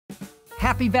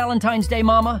Happy Valentine's Day,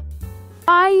 Mama.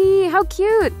 Ay, how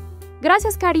cute.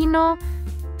 Gracias, carino.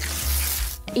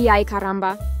 Y ay,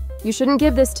 caramba. You shouldn't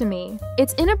give this to me.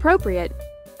 It's inappropriate.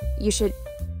 You should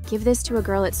give this to a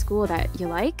girl at school that you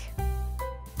like.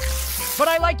 But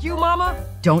I like you, Mama.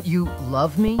 Don't you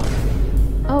love me?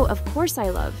 Oh, of course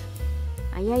I love.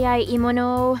 Ay, ay, ay,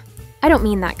 imono. I don't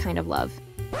mean that kind of love.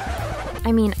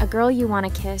 I mean a girl you want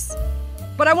to kiss.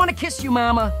 But I want to kiss you,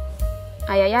 Mama.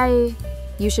 Ay, ay, ay.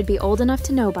 You should be old enough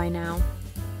to know by now.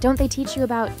 Don't they teach you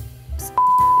about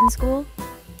in school?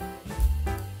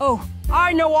 Oh,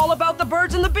 I know all about the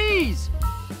birds and the bees.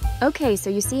 Okay,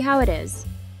 so you see how it is.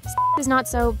 Is not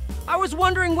so... I was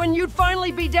wondering when you'd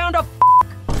finally be down to